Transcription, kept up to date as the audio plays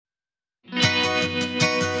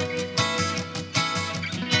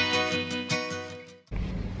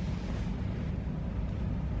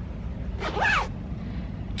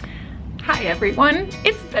Hi everyone,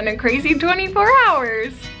 it's been a crazy 24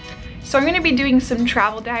 hours. So I'm gonna be doing some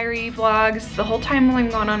travel diary vlogs the whole time while I'm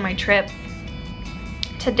going on my trip.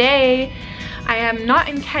 Today, I am not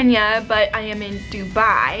in Kenya, but I am in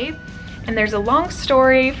Dubai. And there's a long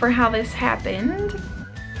story for how this happened.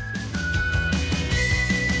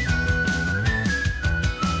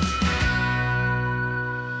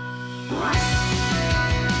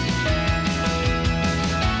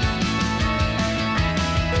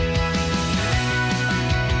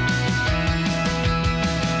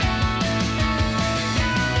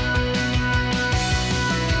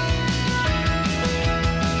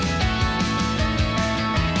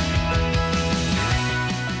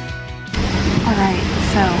 Alright,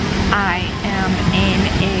 so I am in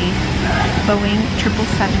a Boeing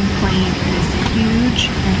 777 plane. It is huge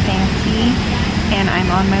and fancy, and I'm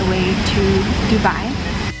on my way to Dubai.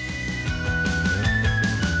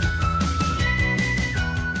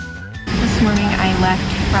 This morning I left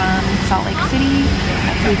from Salt Lake City,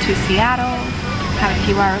 I flew to Seattle, had a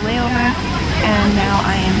few hour layover, and now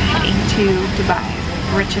I am heading to Dubai,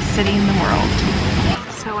 the richest city in the world.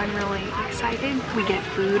 So I'm really excited. We get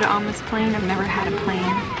food on this plane. I've never had a plane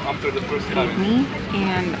feed me,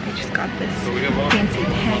 and I just got this fancy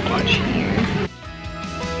package here.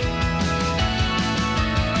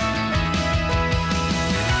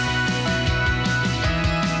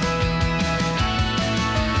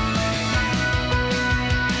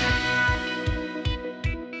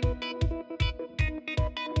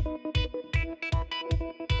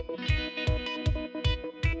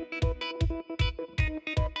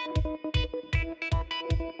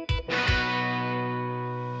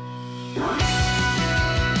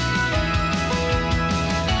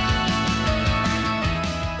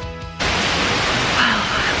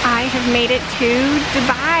 I have made it to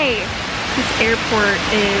Dubai. This airport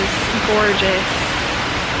is gorgeous.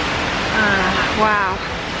 Wow.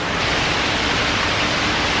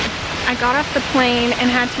 I got off the plane and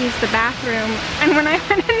had to use the bathroom, and when I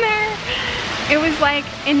went in there, it was like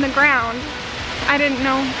in the ground. I didn't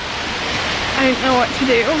know what to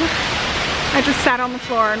do. I just sat on the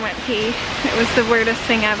floor and went pee. It was the weirdest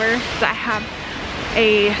thing ever. I have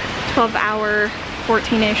a 12-hour,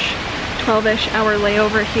 12-ish hour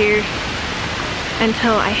layover here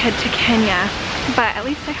until I head to Kenya. But at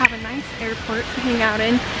least I have a nice airport to hang out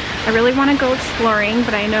in. I really want to go exploring,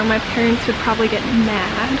 but I know my parents would probably get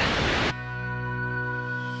mad.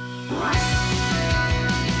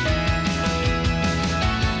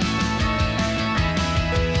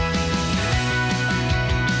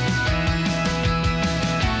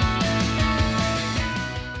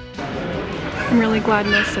 I'm really glad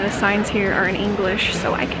most of the signs here are in English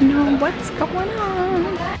so I can know what's going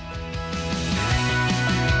on.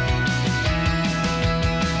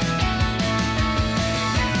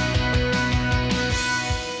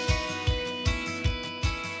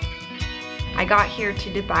 I got here to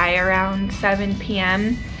Dubai around 7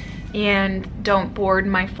 p.m. and don't board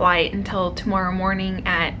my flight until tomorrow morning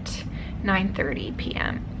at 9:30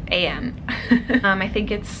 p.m. a.m. I think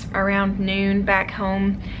it's around noon back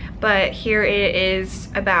home, but here it is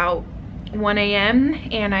about 1 a.m.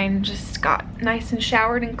 and I just got nice and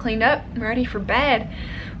showered and cleaned up and ready for bed.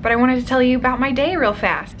 But I wanted to tell you about my day real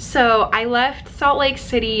fast. So I left Salt Lake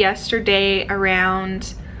City yesterday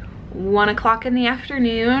around 1 o'clock in the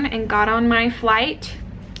afternoon and got on my flight,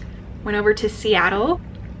 went over to Seattle,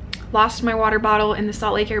 lost my water bottle in the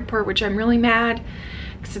Salt Lake airport, which I'm really mad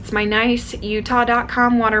because it's my nice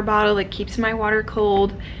Utah.com water bottle that keeps my water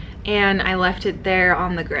cold, and I left it there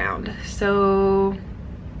on the ground. So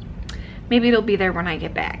maybe it'll be there when I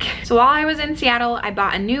get back. So while I was in Seattle, I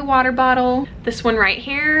bought a new water bottle. This one right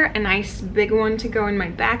here, a nice big one to go in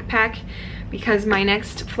my backpack because my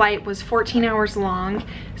next flight was 14 hours long.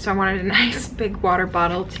 So I wanted a nice big water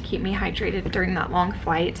bottle to keep me hydrated during that long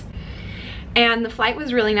flight. And the flight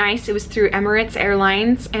was really nice. It was through Emirates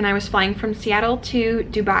Airlines, and I was flying from Seattle to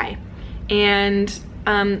Dubai. And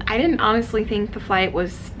I didn't honestly think the flight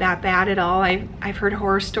was that bad at all. I've heard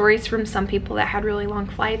horror stories from some people that had really long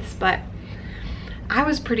flights, but I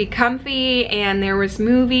was pretty comfy, and there was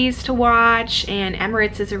movies to watch, and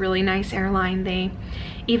Emirates is a really nice airline. They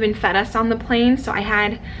even fed us on the plane, so I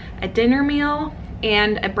had a dinner meal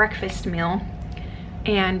and a breakfast meal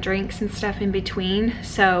and drinks and stuff in between.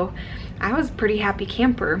 So I was a pretty happy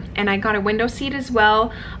camper, and I got a window seat as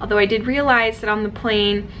well, although I did realize that on the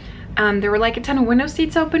plane there were like a ton of window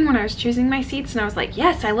seats open when I was choosing my seats, and I was like,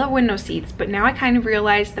 yes, I love window seats. But now I kind of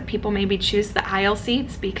realized that people maybe choose the aisle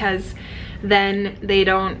seats because then they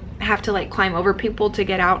don't have to like climb over people to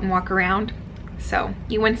get out and walk around. So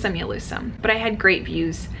you win some, you lose some. But I had great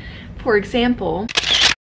views. For example,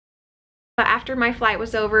 After my flight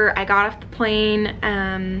was over, I got off the plane,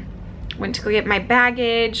 went to go get my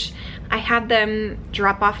baggage. I had them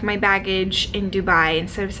drop off my baggage in Dubai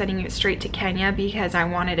instead of sending it straight to Kenya because I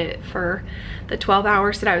wanted it for the 12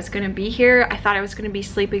 hours that I was going to be here. I thought I was going to be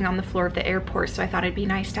sleeping on the floor of the airport, so I thought it'd be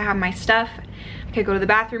nice to have my stuff. I could go to the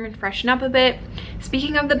bathroom and freshen up a bit.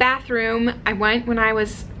 Speaking of the bathroom, I went when I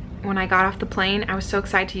got off the plane. I was so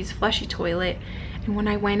excited to use a flushy toilet, and when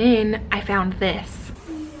I went in, I found this.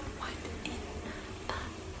 What in the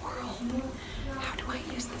world? How do I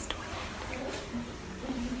use this toilet?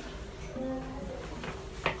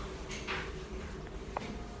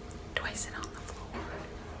 Do I sit on the floor?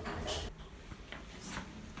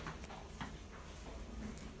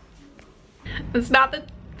 It's not the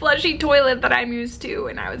flushy toilet that I'm used to,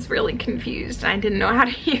 and I was really confused and I didn't know how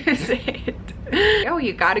to use it. Oh,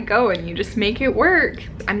 you gotta go and you just make it work.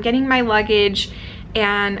 I'm getting my luggage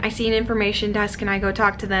and I see an information desk and I go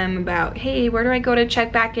talk to them about, hey, where do I go to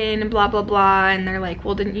check back in and blah blah blah, and they're like,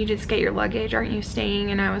 well, didn't you just get your luggage? Aren't you staying?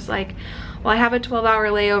 And I was like, well, I have a 12-hour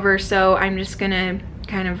layover, so I'm just gonna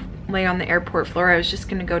kind of lay on the airport floor. I was just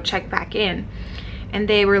gonna go check back in. And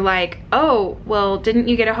they were like, oh, well, didn't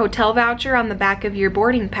you get a hotel voucher on the back of your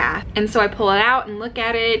boarding pass? And so I pull it out and look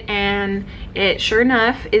at it, and it sure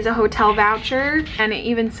enough is a hotel voucher, and it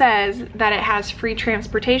even says that it has free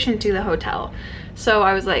transportation to the hotel. So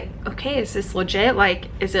I was like, okay, is this legit? Like,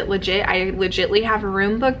 is it legit? I legitly have a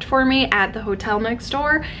room booked for me at the hotel next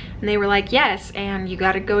door. And they were like, yes, and you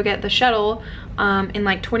gotta go get the shuttle in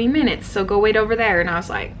like 20 minutes, so go wait over there. And I was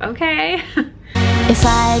like, okay. If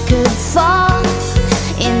I could fall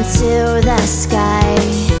into the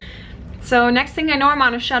sky. So next thing I know, I'm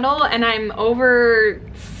on a shuttle and I'm over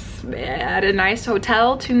at a nice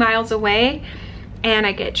hotel 2 miles away, and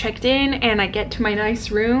I get checked in and I get to my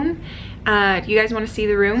nice room. Do you guys want to see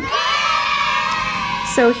the room?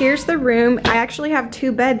 So here's the room. I actually have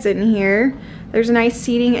 2 beds in here. There's a nice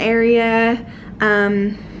seating area,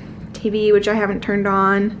 TV, which I haven't turned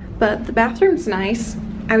on, but the bathroom's nice.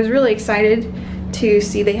 I was really excited to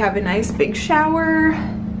see they have a nice big shower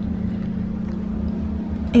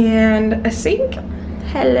and a sink,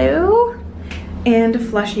 hello, and a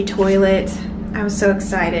flushy toilet. I was so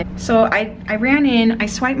excited. So I ran in, I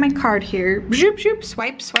swiped my card here, zoop, zoop,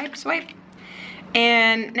 swipe, swipe, swipe,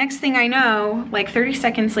 and next thing I know, like 30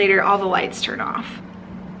 seconds later, all the lights turn off.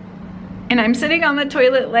 And I'm sitting on the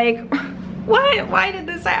toilet like, what? Why did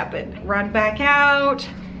this happen? Run back out,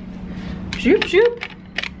 zoop, zoop,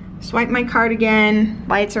 swipe my card again,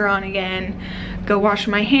 lights are on again, go wash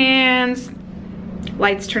my hands,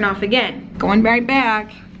 lights turn off again. Going right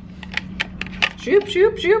back, zoop,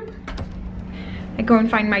 zoop, zoop. I go and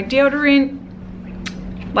find my deodorant,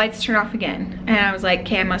 lights turn off again. And I was like,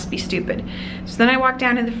 okay, I must be stupid. So then I walked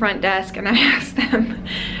down to the front desk and I asked them,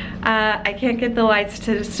 I can't get the lights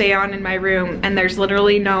to stay on in my room, and there's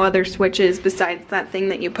literally no other switches besides that thing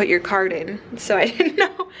that you put your card in. So I didn't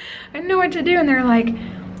know what to do, and they're like,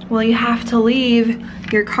 well, you have to leave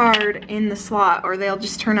your card in the slot or they'll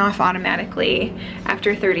just turn off automatically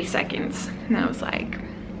after 30 seconds. And I was like,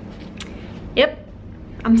 yep,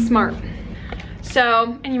 I'm smart.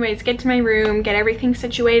 So anyways, get to my room, get everything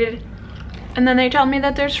situated, and then they tell me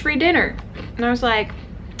that there's free dinner. And I was like,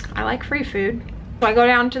 I like free food. So I go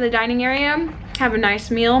down to the dining area, have a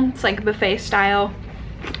nice meal. It's like a buffet style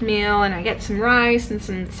meal, and I get some rice and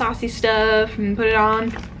some saucy stuff and put it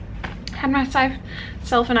on. Had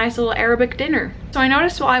myself a nice little Arabic dinner. So I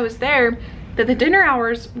noticed while I was there that the dinner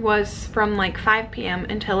hours was from like 5 p.m.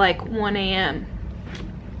 until like 1 a.m.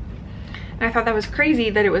 And I thought that was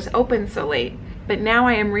crazy that it was open so late. But now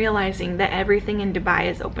I am realizing that everything in Dubai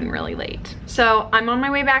is open really late. So I'm on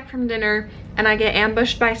my way back from dinner and I get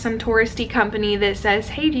ambushed by some touristy company that says,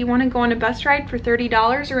 hey, do you want to go on a bus ride for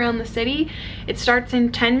 $30 around the city? It starts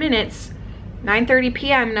in 10 minutes, 9:30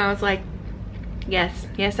 p.m. And I was like, yes,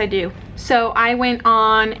 I do. So I went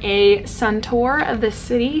on a sun tour of the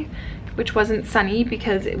city, which wasn't sunny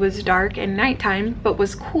because it was dark and nighttime, but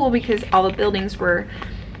was cool because all the buildings were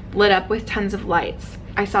lit up with tons of lights.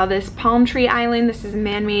 I saw this palm tree island. This is a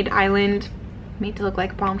man-made island made to look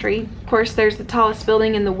like a palm tree. Of course, there's the tallest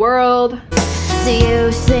building in the world. Do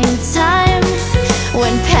you think time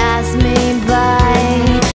went past me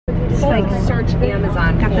by? It's like search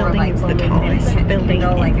Amazon that for building like is the tallest building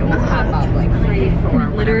like it will pop up like free for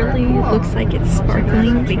It literally looks like it's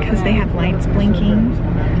sparkling because they have lights blinking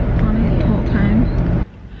on it the whole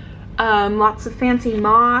time. Lots of fancy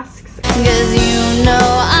mosques. Cause you know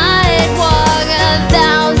I'd walk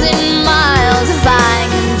 1,000 miles if I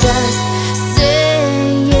can just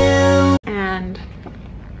see you. And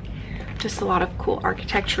just a lot of cool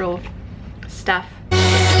architectural stuff.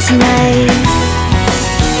 tonight.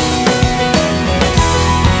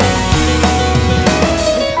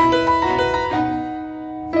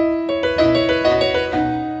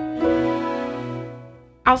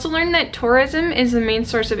 I also learned that tourism is the main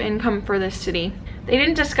source of income for this city. They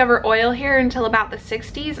didn't discover oil here until about the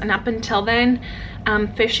 60s, and up until then,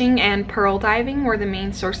 fishing and pearl diving were the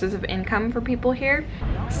main sources of income for people here.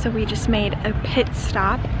 So we just made a pit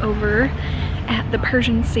stop over at the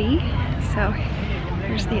Persian Sea. So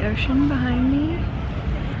here's the ocean behind me.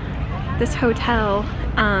 This hotel,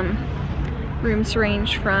 rooms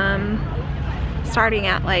range from starting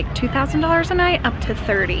at like $2,000 a night up to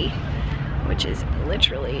 $30,000. Which is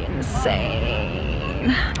literally insane.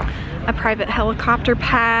 A private helicopter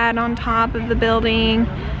pad on top of the building,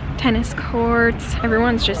 tennis courts.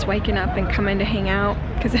 Everyone's just waking up and coming to hang out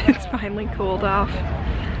because it's finally cooled off.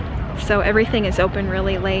 So everything is open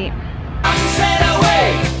really late. Come sail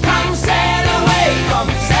away, come sail away, come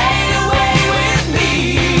sail away with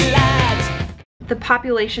me, lads. The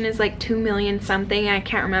population is like 2 million something. I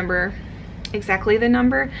can't remember exactly the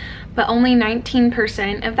number, but only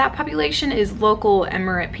 19% of that population is local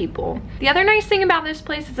Emirate people. The other nice thing about this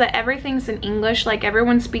place is that everything's in English. Like,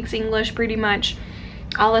 everyone speaks English pretty much.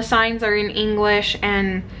 All the signs are in English,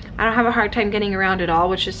 and I don't have a hard time getting around at all,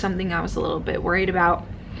 which is something I was a little bit worried about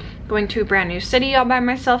going to a brand new city all by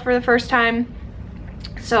myself for the first time.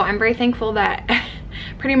 So I'm very thankful that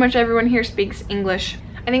pretty much everyone here speaks English.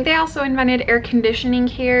 I think they also invented air conditioning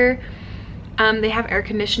here. They have air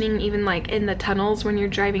conditioning even like in the tunnels when you're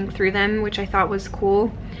driving through them, which I thought was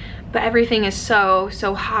cool. But everything is so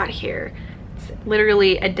hot here. It's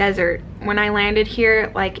literally a desert. When I landed here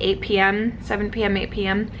at like 8 p.m., 7 p.m., 8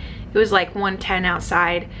 p.m., it was like 110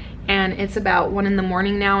 outside, and it's about 1 in the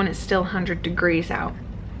morning now and it's still 100 degrees out.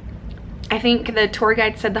 I think the tour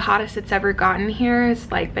guide said the hottest it's ever gotten here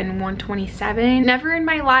has like been 127. Never in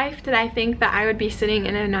my life did I think that I would be sitting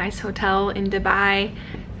in a nice hotel in Dubai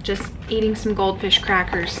just eating some goldfish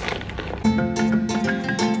crackers.